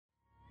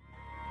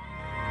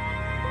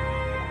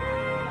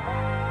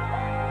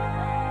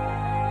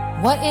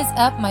What is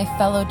up, my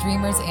fellow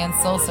dreamers and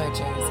soul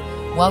searchers?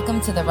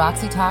 Welcome to the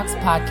Roxy Talks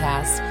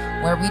podcast,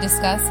 where we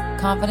discuss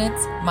confidence,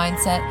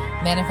 mindset,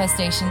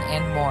 manifestation,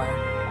 and more.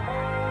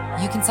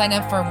 You can sign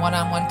up for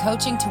one-on-one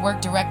coaching to work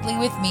directly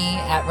with me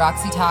at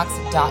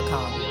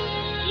roxytalks.com.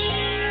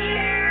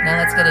 Now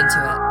let's get into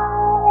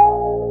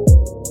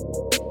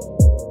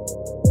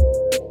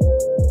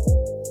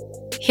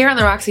it. Here on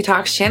the Roxy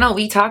Talks channel,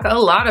 we talk a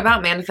lot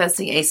about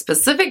manifesting a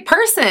specific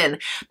person.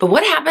 But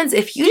what happens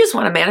if you just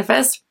want to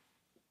manifest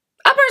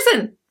a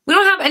person? We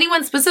don't have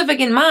anyone specific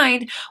in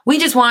mind. We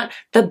just want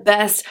the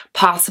best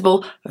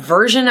possible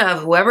version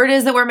of whoever it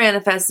is that we're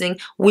manifesting.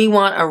 We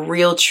want a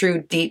real,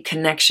 true, deep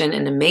connection,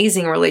 an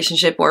amazing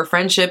relationship or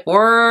friendship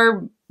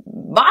or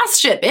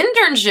bossship,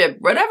 internship,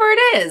 whatever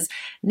it is,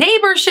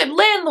 neighborship,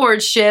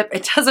 landlordship,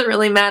 it doesn't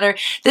really matter.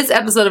 This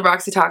episode of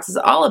Roxy Talks is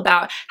all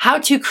about how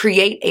to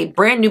create a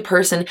brand new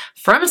person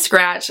from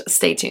scratch.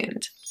 Stay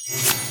tuned.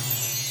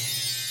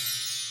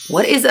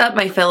 What is up,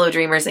 my fellow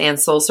dreamers and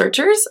soul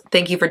searchers?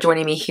 Thank you for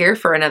joining me here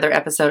for another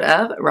episode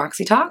of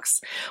Roxy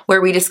Talks, where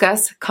we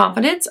discuss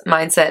confidence,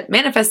 mindset,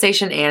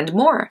 manifestation, and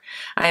more.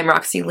 I am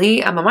Roxy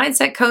Lee. I'm a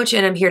mindset coach,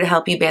 and I'm here to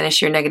help you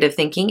banish your negative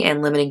thinking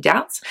and limiting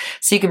doubts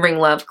so you can bring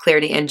love,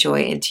 clarity, and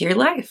joy into your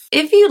life.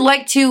 If you'd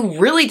like to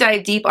really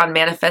dive deep on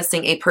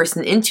manifesting a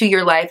person into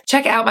your life,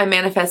 check out my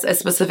Manifest a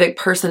Specific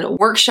Person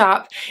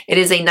workshop. It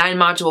is a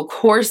 9-module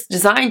course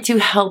designed to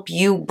help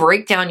you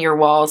break down your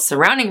walls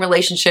surrounding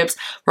relationships,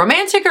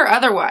 romantic or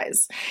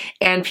otherwise.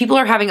 And people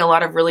are having a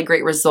lot of really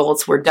great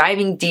results. We're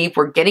diving deep,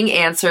 we're getting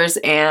answers,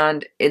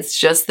 and it's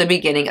just the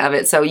beginning of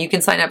it. So you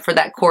can sign up for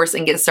that course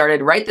and get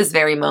started right this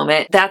very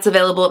moment. That's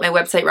available at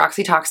my website,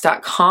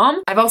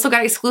 roxytalks.com. I've also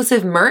got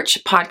exclusive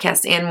merch,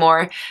 podcasts, and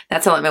more.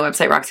 That's all at my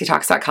website,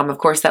 roxytalks.com. Of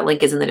course, that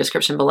link is in the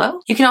description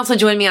below. You can also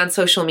join me on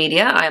social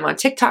media. I am on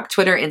TikTok,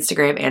 Twitter,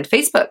 Instagram, and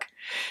Facebook.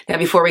 Now,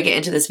 before we get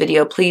into this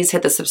video, please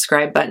hit the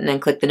subscribe button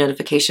and click the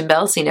notification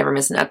bell so you never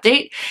miss an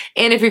update.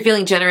 And if you're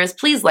feeling generous,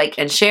 please like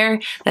and share.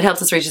 That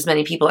helps us reach as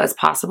many people as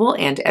possible,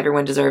 and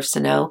everyone deserves to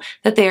know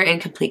that they are in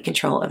complete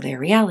control of their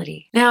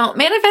reality. Now,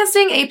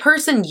 manifesting a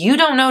person you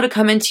don't know to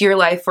come into your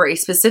life for a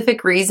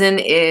specific reason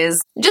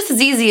is just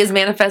as easy as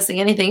manifesting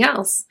anything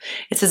else.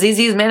 It's as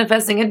easy as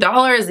manifesting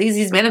 $1, as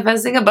easy as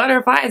manifesting a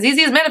butterfly, as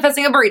easy as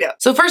manifesting a burrito.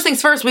 So first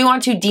things first, we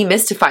want to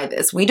demystify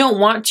this. We don't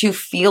want to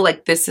feel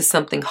like this is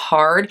something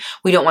hard.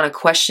 We don't want to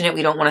question it.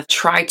 We don't want to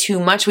try too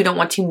much. We don't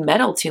want to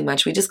meddle too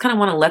much. We just kind of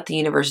want to let the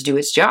universe do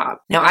its job.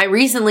 Now, I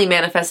recently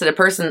manifested a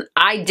person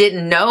I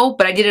didn't know,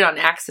 but I did it on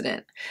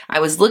accident. I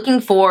was looking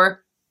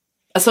for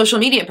a social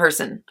media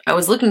person. I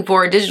was looking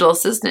for a digital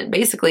assistant.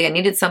 Basically, I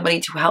needed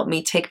somebody to help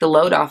me take the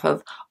load off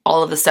of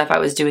all of the stuff I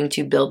was doing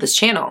to build this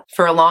channel.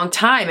 For a long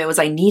time, it was,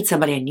 I need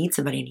somebody, I need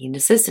an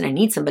assistant, I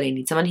need somebody, I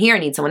need someone here, I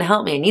need someone to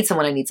help me, I need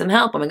some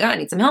help. Oh my God, I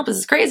need some help. This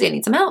is crazy. I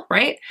need some help,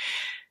 right?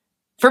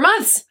 For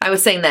months, I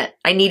was saying that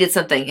I needed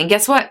something. And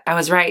guess what? I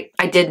was right.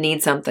 I did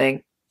need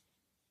something.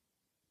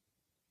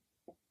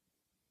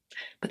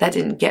 But that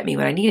didn't get me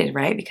what I needed,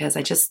 right? Because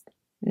I just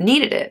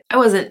needed it. I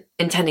wasn't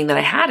intending that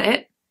I had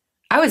it.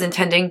 I was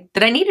intending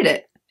that I needed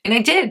it. And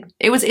I did.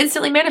 It was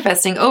instantly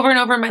manifesting over and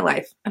over in my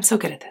life. I'm so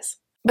good at this.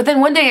 But then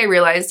one day I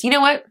realized, you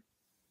know what?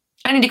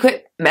 I need to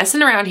quit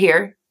messing around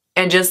here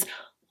and just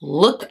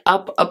look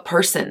up a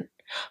person.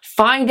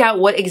 Find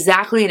out what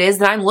exactly it is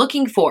that I'm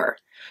looking for.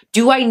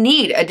 Do I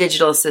need a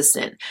digital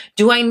assistant?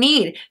 Do I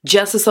need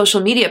just a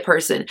social media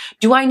person?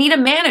 Do I need a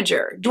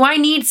manager? Do I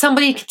need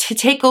somebody to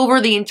take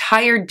over the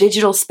entire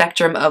digital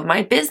spectrum of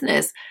my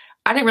business?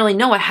 I didn't really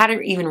know. I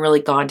hadn't even really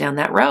gone down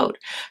that road.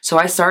 So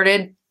I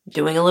started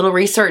doing a little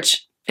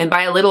research. And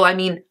by a little, I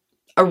mean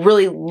a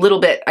really little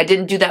bit. I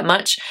didn't do that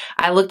much.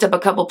 I looked up a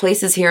couple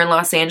places here in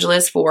Los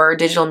Angeles for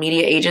digital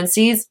media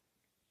agencies,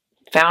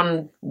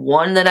 found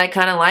one that I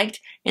kind of liked,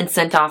 and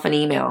sent off an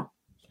email.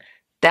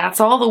 That's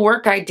all the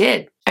work I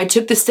did. I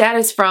took the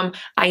status from,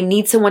 I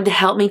need someone to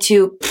help me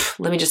to,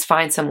 let me just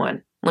find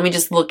someone. Let me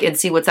just look and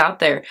see what's out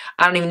there.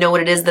 I don't even know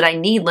what it is that I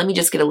need. Let me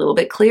just get a little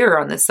bit clearer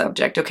on this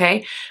subject,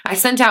 okay? I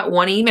sent out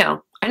one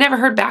email. I never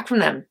heard back from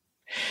them.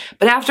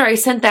 But after I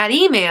sent that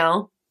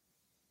email,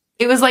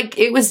 it was like,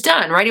 it was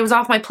done, right? It was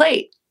off my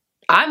plate.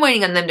 I'm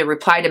waiting on them to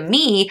reply to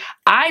me.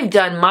 I've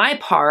done my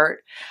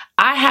part.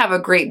 I have a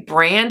great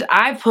brand.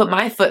 I've put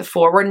my foot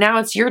forward. Now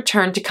it's your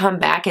turn to come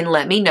back and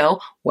let me know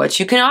what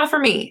you can offer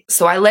me.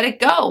 So I let it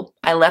go.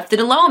 I left it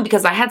alone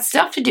because I had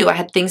stuff to do. I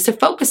had things to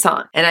focus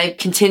on. And I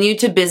continued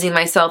to busy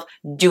myself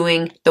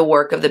doing the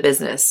work of the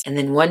business. And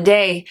then one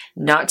day,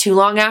 not too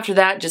long after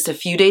that, just a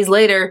few days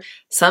later,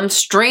 some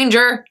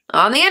stranger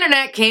on the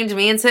internet came to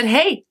me and said,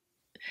 hey,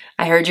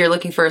 I heard you're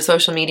looking for a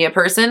social media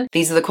person.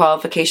 These are the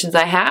qualifications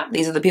I have.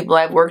 These are the people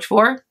I've worked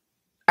for.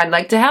 I'd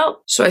like to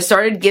help. So I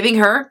started giving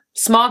her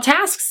small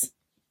tasks.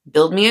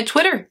 Build me a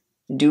Twitter.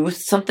 Do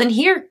something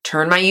here.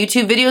 Turn my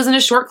YouTube videos into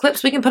short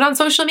clips we can put on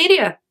social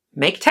media.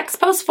 Make text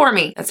posts for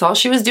me. That's all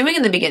she was doing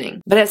in the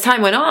beginning. But as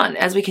time went on,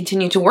 as we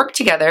continued to work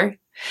together,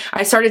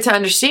 I started to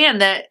understand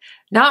that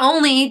not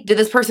only did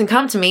this person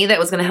come to me that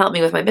was going to help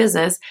me with my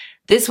business,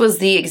 this was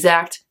the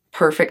exact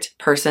perfect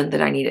person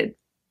that I needed.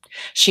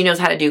 She knows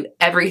how to do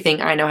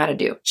everything I know how to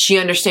do. She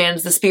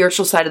understands the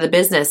spiritual side of the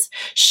business.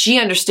 She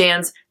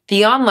understands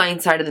the online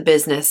side of the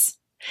business.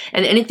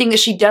 And anything that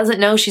she doesn't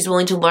know, she's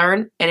willing to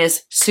learn and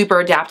is super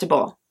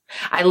adaptable.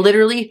 I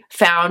literally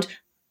found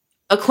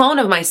a clone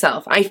of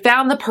myself. I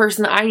found the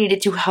person I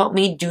needed to help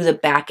me do the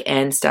back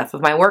end stuff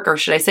of my work. Or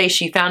should I say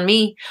she found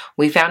me?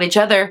 We found each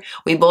other.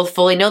 We both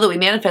fully know that we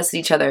manifested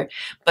each other.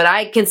 But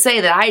I can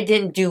say that I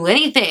didn't do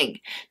anything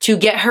to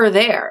get her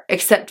there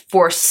except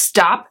for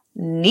stop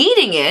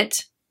needing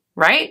it,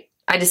 right?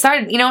 I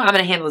decided, I'm going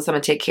to handle this. I'm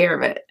going to take care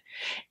of it.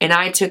 And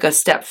I took a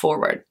step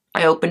forward.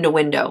 I opened a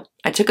window.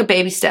 I took a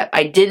baby step.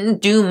 I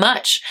didn't do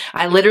much.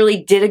 I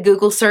literally did a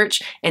Google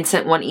search and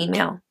sent one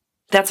email.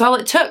 That's all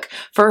it took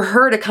for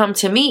her to come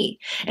to me.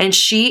 And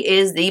she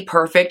is the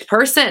perfect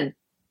person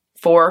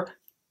for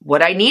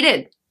what I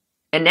needed.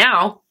 And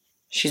now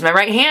she's my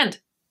right hand.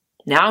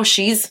 Now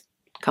she's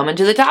coming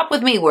to the top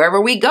with me.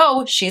 Wherever we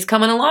go, she's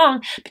coming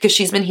along because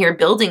she's been here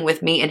building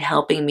with me and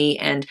helping me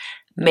and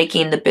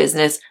making the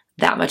business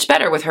that much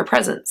better with her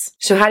presence.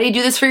 So how do you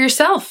do this for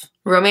yourself?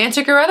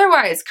 Romantic or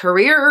otherwise,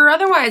 career or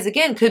otherwise.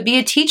 Again, could be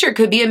a teacher,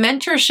 could be a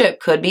mentorship,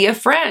 could be a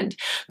friend,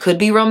 could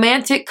be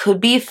romantic, could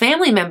be a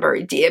family member.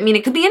 I mean,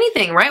 it could be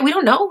anything, right? We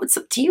don't know. It's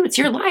up to you. It's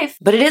your life.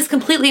 But it is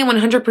completely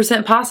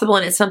 100% possible,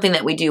 and it's something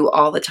that we do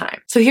all the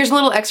time. So here's a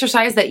little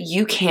exercise that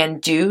you can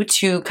do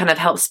to kind of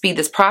help speed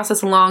this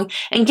process along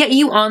and get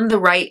you on the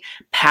right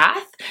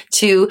path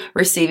to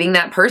receiving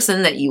that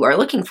person that you are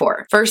looking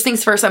for. First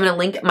things first, I'm going to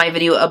link my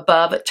video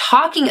above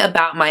talking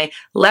about my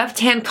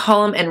left-hand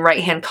column and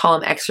right-hand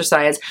column exercise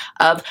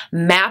of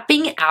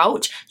mapping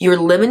out your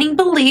limiting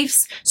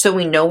beliefs so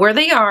we know where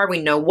they are,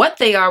 we know what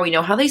they are, we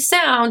know how they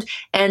sound,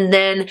 and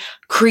then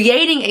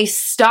creating a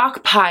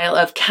stockpile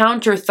of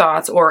counter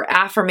thoughts or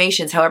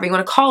affirmations, however you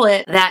want to call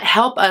it, that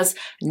help us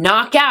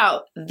knock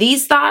out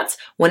these thoughts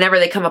whenever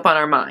they come up on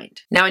our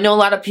mind. Now, I know a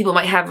lot of people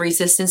might have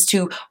resistance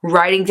to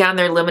writing down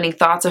their limiting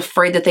thoughts,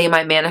 afraid that they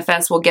might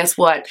manifest. Well, guess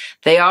what?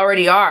 They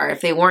already are.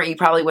 If they weren't, you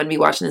probably wouldn't be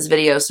watching this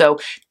video. So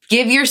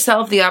give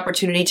yourself the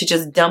opportunity to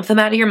just dump them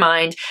out of your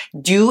mind.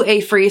 Do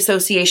a free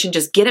association.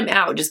 Just get them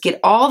out. Just get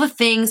all the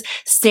things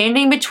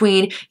standing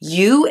between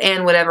you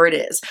and whatever it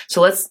is.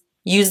 So let's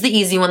use the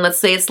easy one. Let's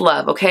say it's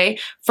love, okay?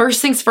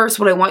 First things first,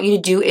 what I want you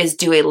to do is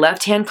do a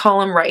left-hand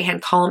column,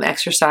 right-hand column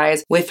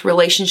exercise with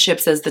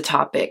relationships as the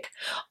topic.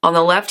 On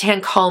the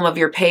left-hand column of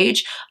your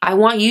page, I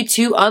want you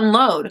to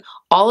unload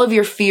all of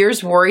your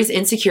fears, worries,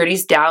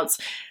 insecurities, doubts,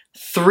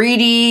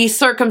 3D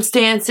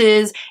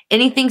circumstances,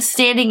 anything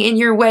standing in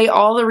your way,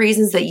 all the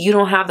reasons that you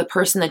don't have the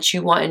person that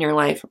you want in your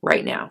life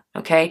right now,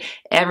 okay?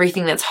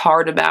 Everything that's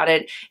hard about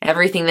it,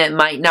 everything that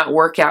might not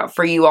work out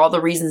for you, all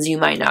the reasons you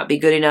might not be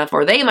good enough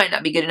or they might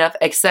not be good enough,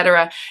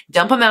 etc.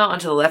 Dump them out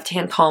onto the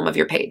left-hand column of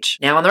your page.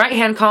 Now on the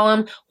right-hand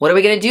column, what are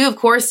we going to do? Of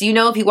course,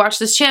 if you watch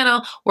this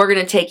channel, we're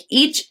going to take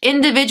each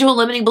individual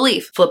limiting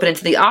belief, flip it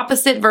into the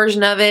opposite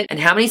version of it, and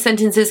how many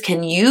sentences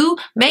can you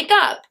make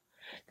up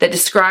that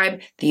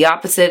describe the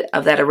opposite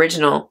of that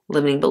original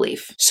limiting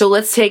belief? So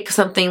let's take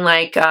something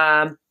like,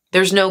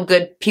 there's no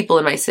good people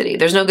in my city.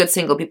 There's no good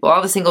single people.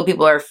 All the single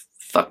people are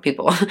fuck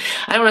people.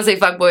 I don't want to say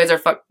fuck boys or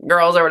fuck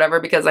girls or whatever,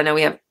 because I know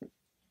we have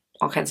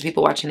all kinds of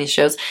people watching these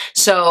shows.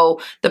 So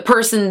the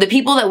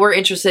people that we're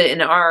interested in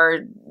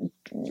our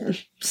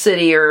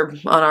city or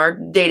on our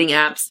dating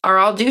apps are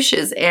all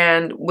douches,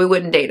 and we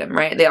wouldn't date them,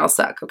 right? They all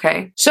suck,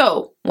 okay?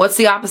 So what's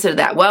the opposite of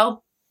that?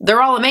 Well,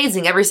 they're all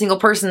amazing. Every single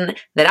person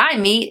that I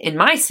meet in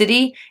my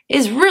city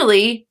is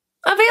really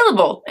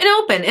available and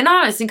open and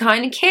honest and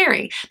kind and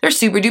caring. They're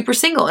super duper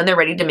single and they're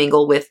ready to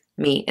mingle with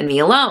me and me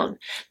alone.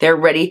 They're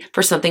ready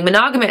for something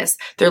monogamous.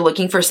 They're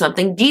looking for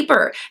something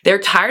deeper. They're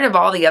tired of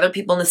all the other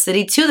people in the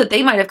city too that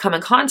they might have come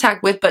in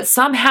contact with, but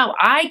somehow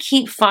I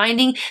keep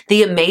finding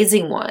the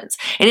amazing ones.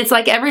 And it's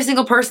like every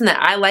single person that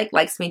I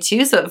likes me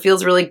too, so it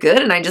feels really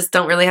good, and I just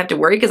don't really have to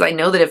worry because I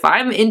know that if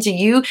I'm into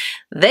you,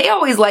 they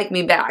always like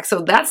me back.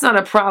 So that's not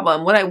a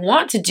problem. What I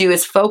want to do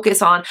is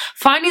focus on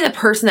finding the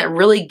person that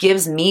really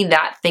gives me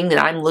that thing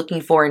that I'm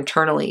looking for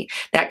internally,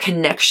 that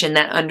connection,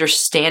 that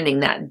understanding,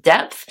 that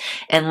depth.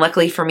 And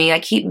luckily for me, I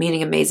keep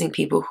meeting amazing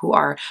people who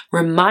are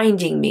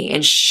reminding me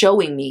and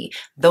showing me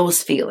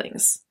those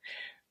feelings.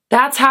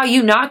 That's how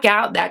you knock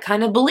out that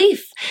kind of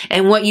belief.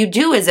 And what you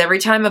do is every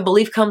time a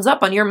belief comes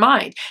up on your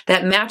mind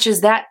that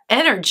matches that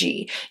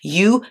energy,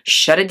 you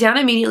shut it down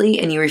immediately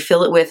and you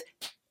refill it with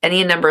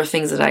any number of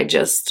things that I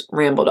just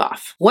rambled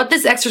off. What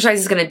this exercise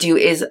is going to do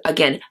is,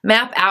 again,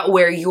 map out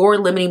where your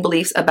limiting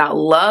beliefs about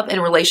love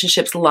and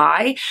relationships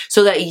lie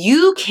so that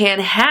you can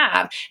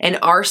have an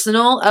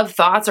arsenal of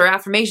thoughts or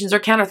affirmations or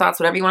counter thoughts,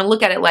 whatever you want to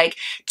look at it like,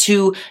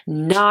 to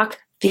knock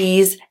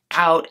these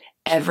out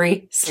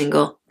every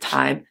single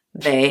time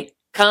they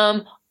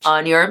come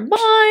on your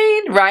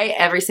mind, right?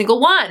 Every single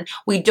one.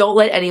 We don't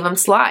let any of them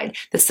slide.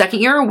 The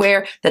second you're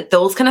aware that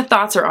those kind of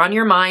thoughts are on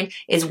your mind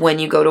is when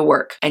you go to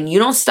work. And you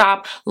don't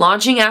stop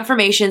launching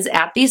affirmations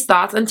at these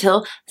thoughts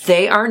until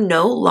they are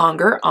no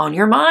longer on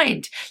your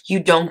mind. You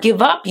don't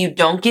give up. You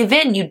don't give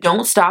in. You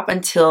don't stop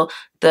until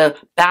the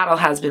battle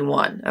has been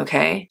won,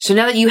 okay? So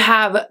now that you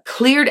have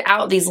cleared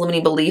out these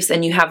limiting beliefs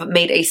and you have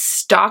made a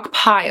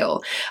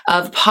stockpile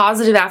of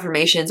positive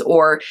affirmations,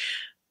 or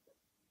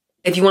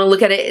if you want to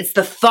look at it, it's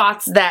the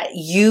thoughts that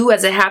you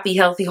as a happy,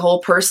 healthy,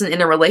 whole person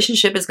in a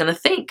relationship is going to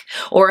think,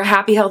 or a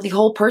happy, healthy,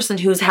 whole person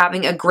who's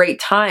having a great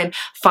time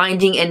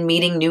finding and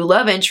meeting new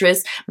love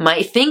interests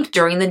might think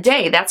during the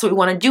day. That's what we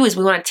want to do, is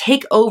we want to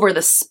take over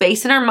the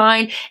space in our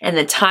mind and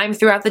the time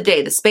throughout the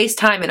day, the space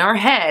time in our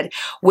head,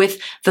 with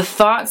the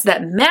thoughts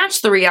that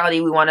match the reality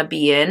we want to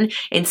be in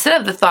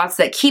instead of the thoughts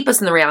that keep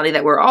us in the reality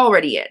that we're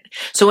already in.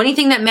 So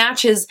anything that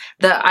matches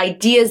the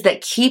ideas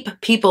that keep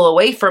people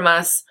away from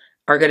us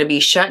are going to be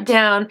shut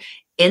down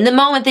in the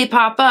moment they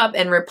pop up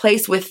and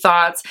replaced with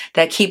thoughts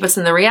that keep us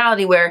in the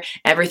reality where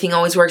everything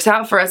always works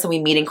out for us and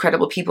we meet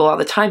incredible people all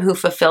the time who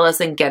fulfill us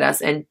and get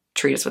us and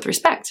treat us with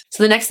respect.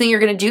 So the next thing you're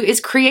going to do is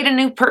create a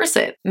new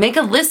person. Make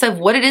a list of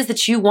what it is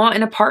that you want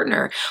in a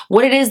partner,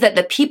 what it is that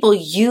the people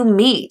you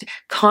meet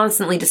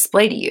constantly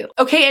display to you.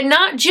 Okay, and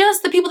not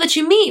just the people that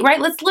you meet,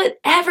 right? Let's let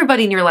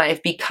everybody in your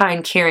life be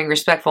kind, caring,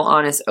 respectful,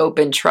 honest,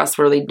 open,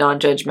 trustworthy,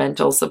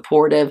 non-judgmental,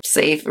 supportive,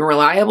 safe, and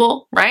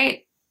reliable,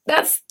 right?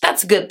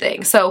 That's a good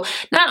thing. So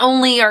not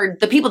only are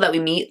the people that we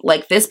meet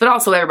like this, but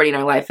also everybody in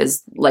our life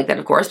is like that,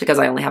 of course, because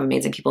I only have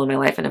amazing people in my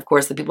life. And of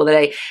course, the people that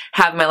I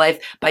have in my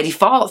life by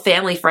default,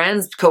 family,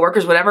 friends,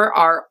 coworkers, whatever,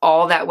 are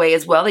all that way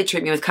as well. They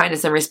treat me with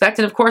kindness and respect.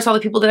 And of course, all the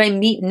people that I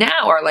meet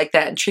now are like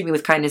that and treat me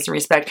with kindness and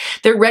respect.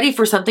 They're ready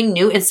for something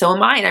new, and so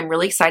am I. And I'm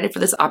really excited for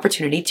this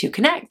opportunity to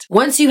connect.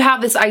 Once you have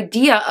this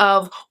idea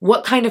of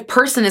what kind of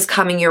person is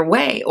coming your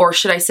way, or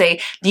should I say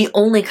the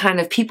only kind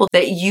of people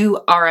that you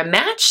are a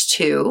match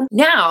to,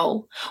 now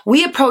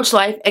we approach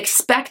life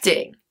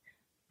expecting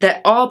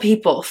that all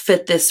people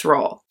fit this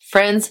role.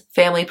 Friends,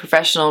 family,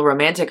 professional,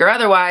 romantic, or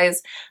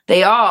otherwise,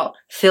 they all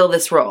fill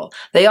this role.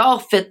 They all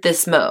fit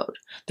this mode.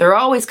 They're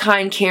always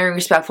kind, caring,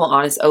 respectful,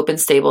 honest, open,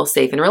 stable,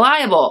 safe, and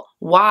reliable.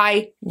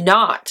 Why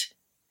not?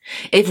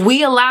 If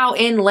we allow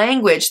in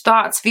language,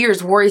 thoughts,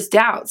 fears, worries,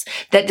 doubts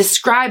that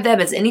describe them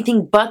as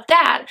anything but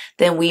that,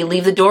 then we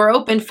leave the door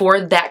open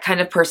for that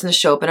kind of person to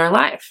show up in our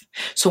life.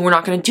 So we're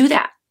not going to do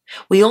that.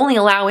 We only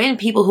allow in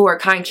people who are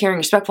kind, caring,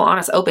 respectful,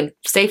 honest, open,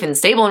 safe, and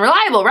stable, and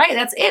reliable, right?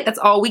 That's it. That's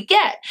all we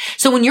get.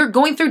 So when you're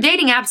going through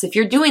dating apps, if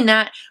you're doing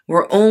that,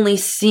 we're only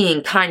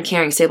seeing kind,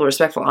 caring, stable,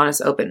 respectful,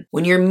 honest, open.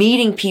 When you're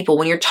meeting people,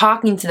 when you're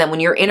talking to them, when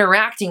you're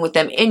interacting with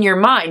them in your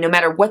mind, no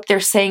matter what they're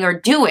saying or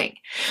doing,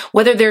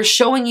 whether they're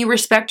showing you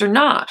respect or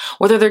not,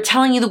 whether they're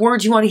telling you the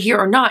words you want to hear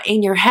or not,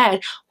 in your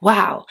head,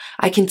 wow,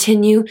 I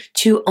continue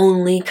to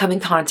only come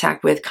in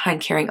contact with kind,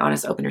 caring,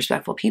 honest, open,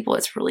 respectful people.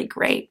 It's really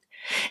great.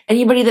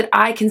 Anybody that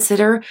I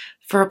consider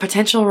for a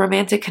potential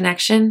romantic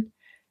connection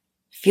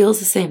feels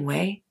the same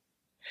way.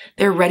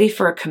 They're ready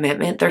for a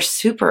commitment. They're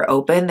super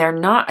open. They're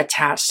not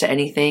attached to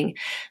anything.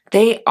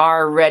 They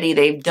are ready.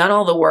 They've done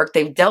all the work.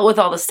 They've dealt with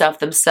all the stuff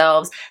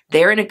themselves.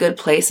 They're in a good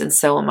place, and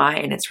so am I,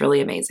 and it's really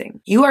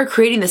amazing. You are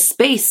creating the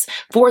space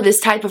for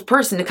this type of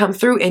person to come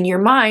through in your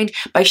mind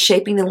by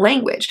shaping the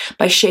language,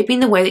 by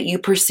shaping the way that you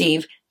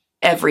perceive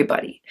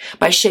everybody,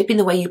 by shaping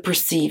the way you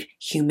perceive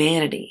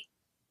humanity.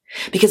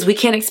 Because we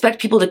can't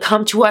expect people to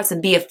come to us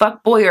and be a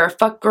fuck boy or a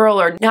fuck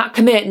girl or not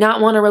commit, not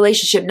want a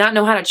relationship, not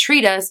know how to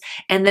treat us,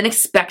 and then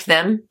expect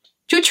them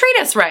to treat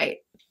us right.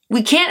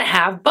 We can't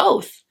have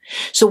both.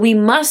 So we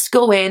must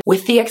go in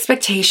with the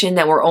expectation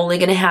that we're only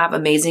going to have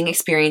amazing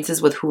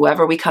experiences with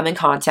whoever we come in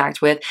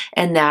contact with,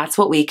 and that's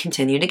what we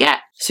continue to get.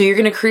 So you're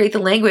going to create the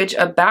language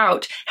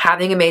about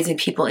having amazing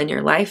people in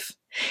your life.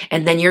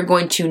 And then you're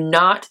going to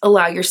not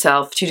allow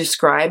yourself to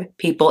describe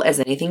people as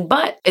anything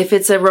but. If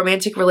it's a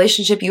romantic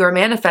relationship you are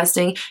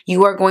manifesting,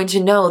 you are going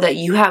to know that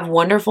you have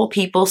wonderful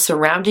people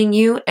surrounding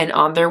you and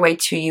on their way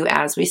to you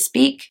as we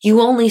speak. You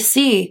only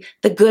see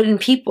the good in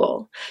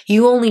people.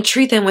 You only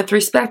treat them with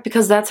respect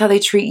because that's how they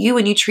treat you,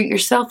 and you treat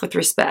yourself with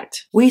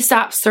respect. We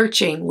stop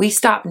searching. We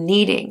stop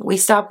needing. We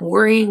stop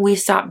worrying. We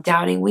stop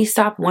doubting. We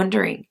stop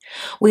wondering.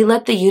 We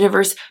let the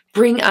universe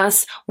bring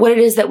us what it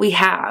is that we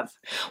have.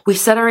 We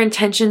set our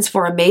intentions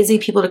for amazing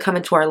people to come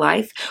into our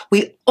life.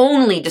 We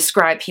only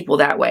describe people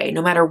that way,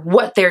 no matter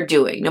what they're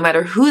doing, no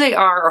matter who they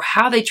are or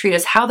how they treat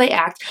us, how they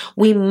act.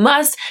 We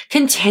must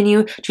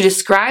continue to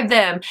describe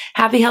them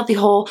happy, healthy,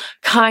 whole,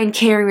 kind,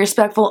 caring,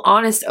 respectful,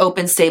 honest,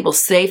 open, stable,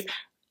 safe,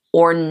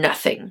 or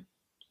nothing.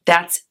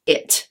 That's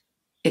it.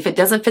 If it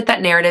doesn't fit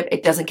that narrative,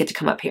 it doesn't get to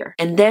come up here.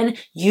 And then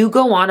you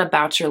go on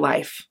about your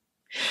life.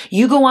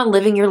 You go on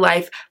living your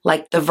life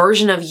like the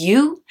version of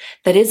you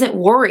that isn't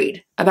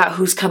worried about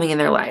who's coming in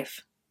their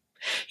life.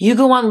 You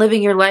go on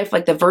living your life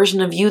like the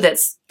version of you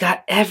that's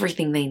got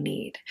everything they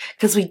need.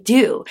 Because we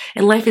do.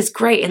 And life is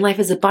great and life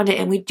is abundant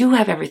and we do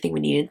have everything we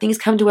need. And things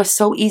come to us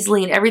so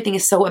easily and everything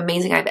is so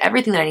amazing. I have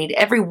everything that I need,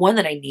 everyone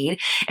that I need.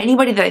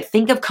 Anybody that I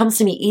think of comes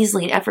to me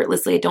easily and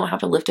effortlessly. I don't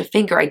have to lift a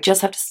finger. I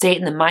just have to stay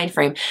in the mind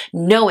frame,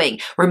 knowing,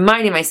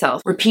 reminding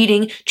myself,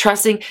 repeating,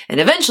 trusting, and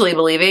eventually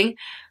believing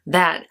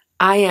that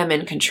I am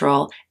in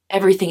control.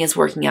 Everything is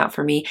working out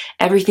for me.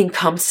 Everything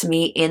comes to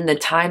me in the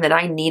time that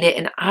I need it,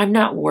 and I'm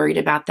not worried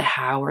about the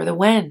how or the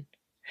when.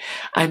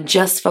 I'm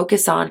just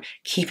focused on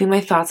keeping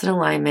my thoughts in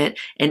alignment,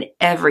 and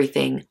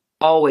everything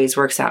always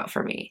works out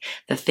for me.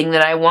 The thing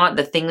that I want,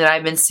 the thing that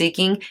I've been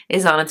seeking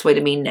is on its way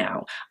to me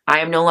now. I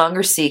am no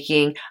longer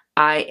seeking.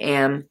 I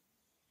am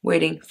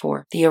waiting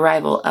for the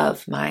arrival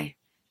of my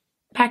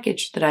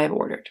package that I have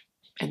ordered,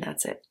 and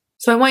that's it.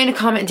 So I want you to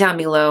comment down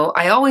below.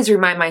 I always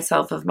remind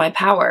myself of my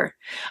power.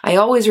 I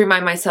always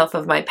remind myself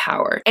of my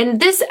power. And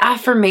this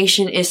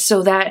affirmation is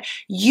so that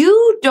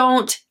you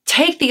don't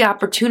take the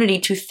opportunity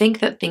to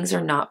think that things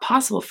are not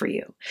possible for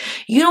you.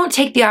 You don't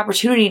take the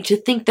opportunity to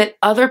think that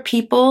other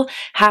people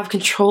have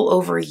control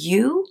over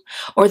you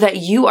or that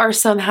you are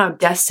somehow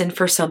destined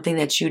for something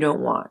that you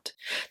don't want.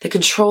 The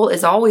control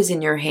is always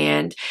in your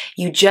hand.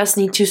 You just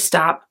need to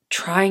stop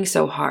trying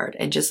so hard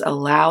and just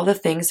allow the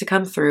things to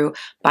come through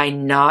by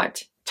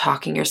not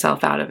talking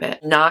yourself out of it,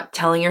 not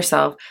telling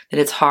yourself that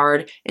it's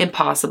hard,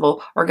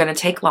 impossible, or going to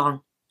take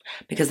long.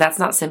 Because that's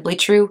not simply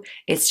true.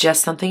 It's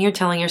just something you're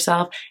telling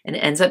yourself and it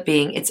ends up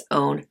being its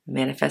own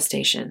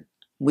manifestation.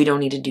 We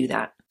don't need to do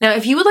that. Now,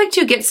 if you would like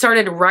to get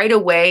started right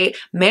away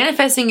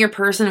manifesting your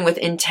person with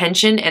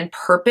intention and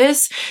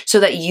purpose so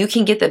that you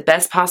can get the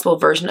best possible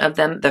version of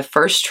them the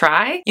first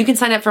try, you can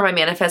sign up for my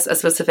Manifest a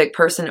Specific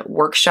Person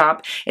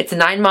workshop. It's a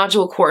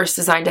 9-module course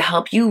designed to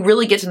help you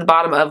really get to the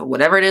bottom of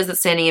whatever it is that's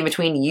standing in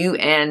between you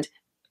and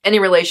any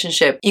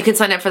relationship. You can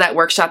sign up for that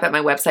workshop at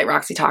my website,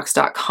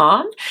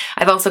 roxytalks.com.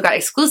 I've also got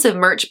exclusive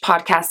merch,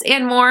 podcasts,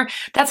 and more.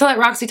 That's all at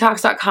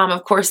roxytalks.com.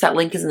 Of course, that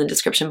link is in the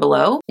description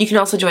below. You can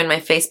also join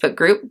my Facebook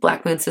group,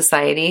 Black Moon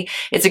Society.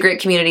 It's a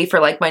great community for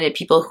like-minded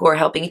people who are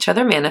helping each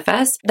other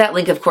manifest. That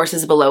link, of course,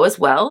 is below as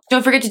well.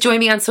 Don't forget to join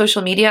me on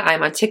social media.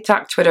 I'm on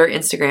TikTok, Twitter,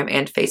 Instagram,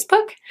 and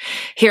Facebook.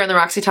 Here on the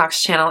Roxy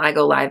Talks channel, I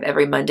go live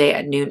every Monday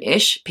at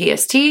noon-ish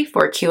PST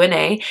for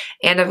Q&A,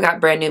 and I've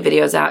got brand new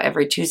videos out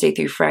every Tuesday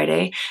through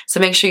Friday. So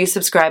make sure you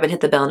subscribe and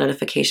hit the bell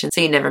notification so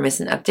you never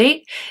miss an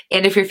update.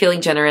 And if you're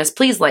feeling generous,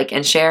 please like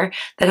and share.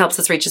 That helps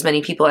us reach as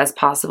many people as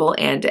possible,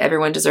 and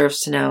everyone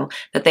deserves to know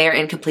that they are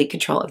in complete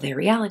control of their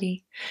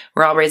reality.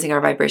 We're all raising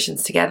our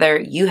vibrations together.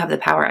 You have the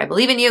power. I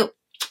believe in you.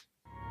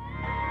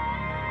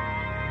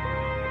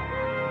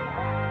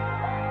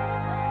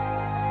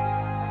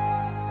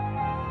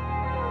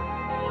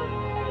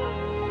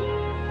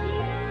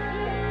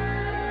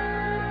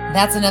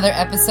 That's another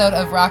episode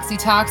of Roxy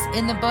Talks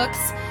in the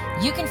books.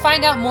 You can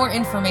find out more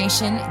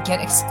information,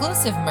 get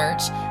exclusive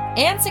merch,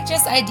 and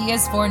suggest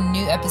ideas for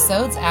new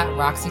episodes at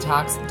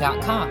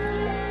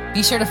roxytalks.com.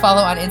 Be sure to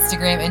follow on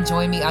Instagram and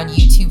join me on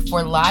YouTube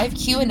for live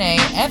Q&A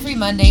every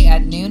Monday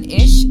at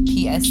noon-ish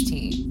PST.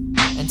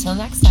 Until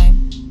next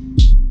time.